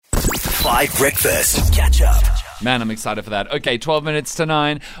5 Breakfast. Catch up. Man, I'm excited for that. Okay, 12 minutes to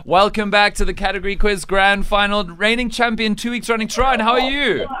 9. Welcome back to the Category Quiz Grand Final. Reigning champion 2 weeks running. Tron, how are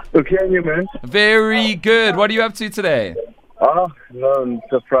you? Okay, and you, man? Very good. What are you up to today? No,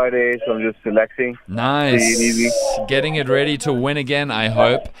 it's a Friday, so I'm just relaxing. Nice. Taking it easy. Getting it ready to win again, I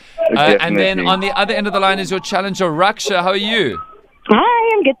hope. And Definitely. then on the other end of the line is your challenger, Raksha. How are you?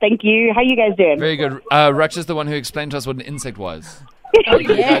 Hi, I'm good, thank you. How you guys doing? Very good. Raksha's the one who explained to us what an insect was. You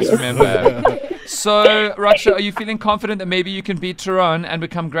guys remember. So, Raksha, are you feeling confident that maybe you can beat Turan and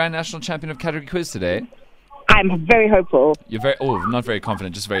become Grand National Champion of Category Quiz today? I'm very hopeful. You're not very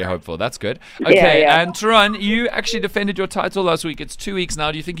confident, just very hopeful. That's good. Okay, Yeah. and Turan, you actually defended your title last week. It's 2 weeks now.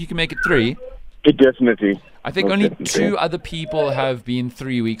 Do you think you can make it 3? Definitely. I think Most only definitely. 2 other people have been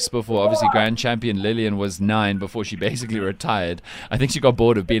 3 weeks before. Obviously, Grand Champion Lillian was 9 before she basically retired. I think she got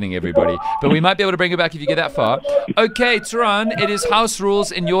bored of beating everybody. But we might be able to bring her back if you get that far. Okay, Turan, it is house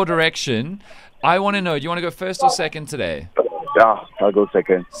rules in your direction. I want to know, do you want to go first or second today? I'll go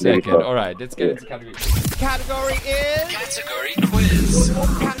second. Ladies Second. first. All right, let's get into category. Category is Category Quiz.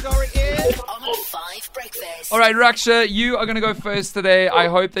 on 5 Breakfast. All right, Raksha, you are going to go first today. I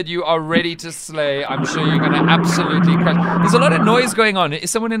hope that you are ready to slay. I'm sure you're going to absolutely crash. There's a lot of noise going on.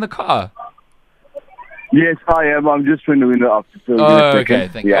 Is someone in the car? Yes, I am. I'm just trying the window up. So give me a Oh, second. okay.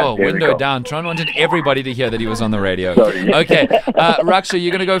 Thank you. Yeah, Oh, there we window go. down. Tron wanted everybody to hear that he was on the radio. Sorry. Okay. Raksha,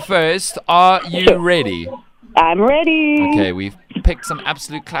 you're going to go first. Are you ready? I'm ready. Okay, we've picked some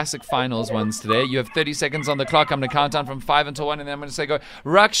absolute classic finals ones today. You have 30 seconds on the clock. I'm going to count down from 5 until 1, and then I'm going to say go.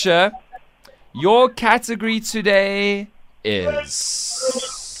 Raksha, your category today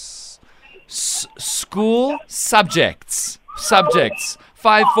is school subjects. Subjects.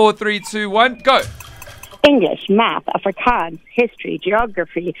 5, 4, 3, 2, 1, go. English, math, Afrikaans, history,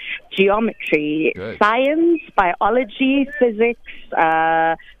 geography, geometry, Good. science, biology, physics,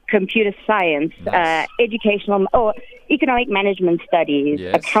 computer science, Nice. economic management studies,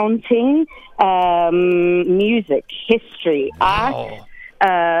 Yes. accounting, music, history, art,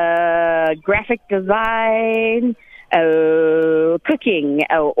 graphic design, cooking,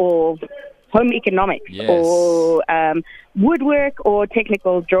 or home economics, Yes. or woodwork, or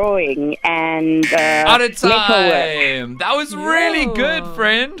technical drawing, and Out of metalwork. time. That was really good,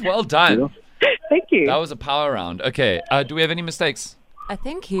 friend. Well done. Thank you. That was a power round. Okay, do we have any mistakes? I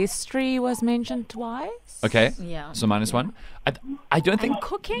think history was mentioned twice. Okay. Yeah. So -1. I don't think.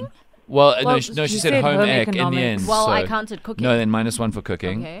 Cooking? Well, no, Well, she you said said home home ec in the economics. end. Well, so I counted cooking. No, then -1 for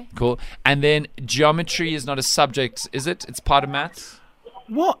cooking. Okay. Cool. And then geometry is not a subject, is it? It's part of maths.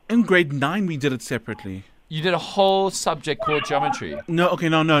 What? In grade 9, we did it separately. You did a whole subject called geometry. No, okay,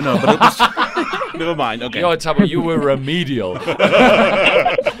 no. But it was... Never mind, okay. Yo, Tabo, you were remedial.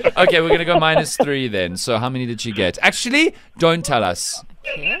 Okay, we're going to go -3 then. So how many did she get? Actually, don't tell us.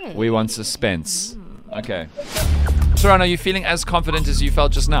 Okay. We want suspense. Okay. Turan, are you feeling as confident as you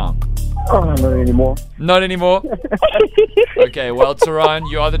felt just now? Not anymore. Not anymore? Okay, well, Turan,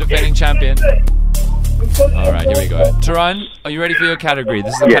 you are the defending champion. All right, here we go. Turan, are you ready for your category?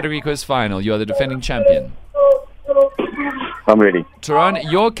 This is the category quiz final. You are the defending champion. I'm ready. Turan,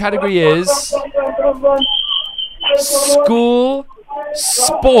 your category is school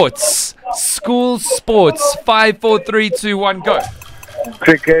sports. School sports. 5, 4, 3, 2, 1, go.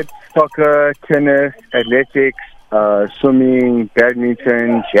 Cricket, soccer, tennis, athletics, swimming,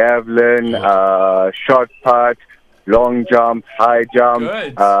 badminton, javelin, short put, long jump, high jump,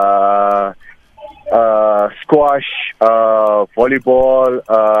 Good. squash, volleyball,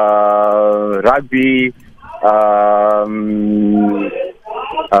 rugby,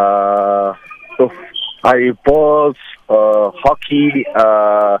 balls, hockey,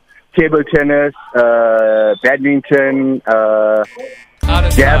 table tennis, badminton, Out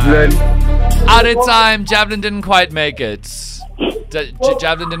of javelin. time. Out of time. Javelin didn't quite make it.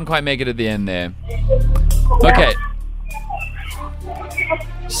 Javelin didn't quite make it at the end there. Okay.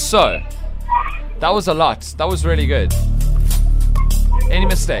 So, that was a lot. That was really good. Any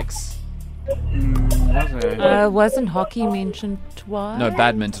mistakes? Wasn't hockey mentioned twice? No,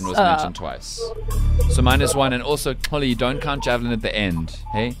 badminton was mentioned twice. So -1, and also, Holly, you don't count javelin at the end,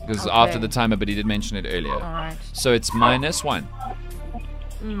 hey? Because Okay. after the timer, but he did mention it earlier. All right. So it's -1.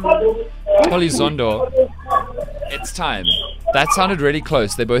 Holly Zondo, it's time. That sounded really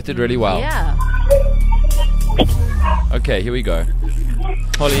close. They both did really well. Yeah. Okay, here we go.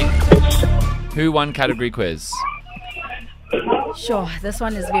 Holly, who won category quiz? Sure, this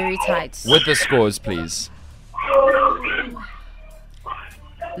one is very tight. With the scores, please.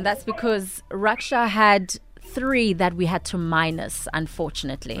 And that's because Raksha had 3 that we had to minus,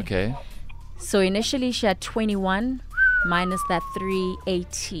 unfortunately. Okay. So initially she had 21, minus that 3,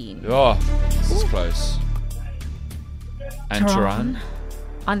 18. Oh, this is close. And Turan?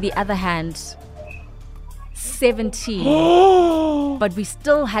 On the other hand, 17. But we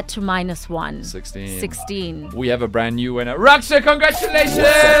still had to minus 1. 16. We have a brand new winner. Raksha, congratulations!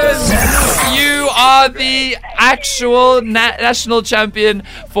 You are the actual national champion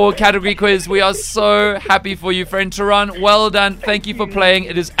for category quiz. We are so happy for you, friend. Turan, well done. Thank you for playing.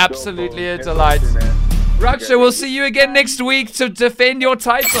 It is absolutely a delight. Raksha, we'll see you again next week to defend your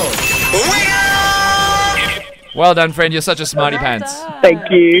title. Well done, friend. You're such a smarty pants. Thank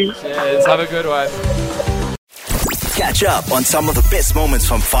you. Cheers. Have a good one. Catch up on some of the best moments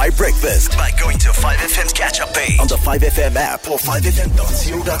from 5 Breakfast by going to 5FM's catch-up page on the 5FM app or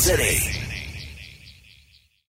 5FM.co.za.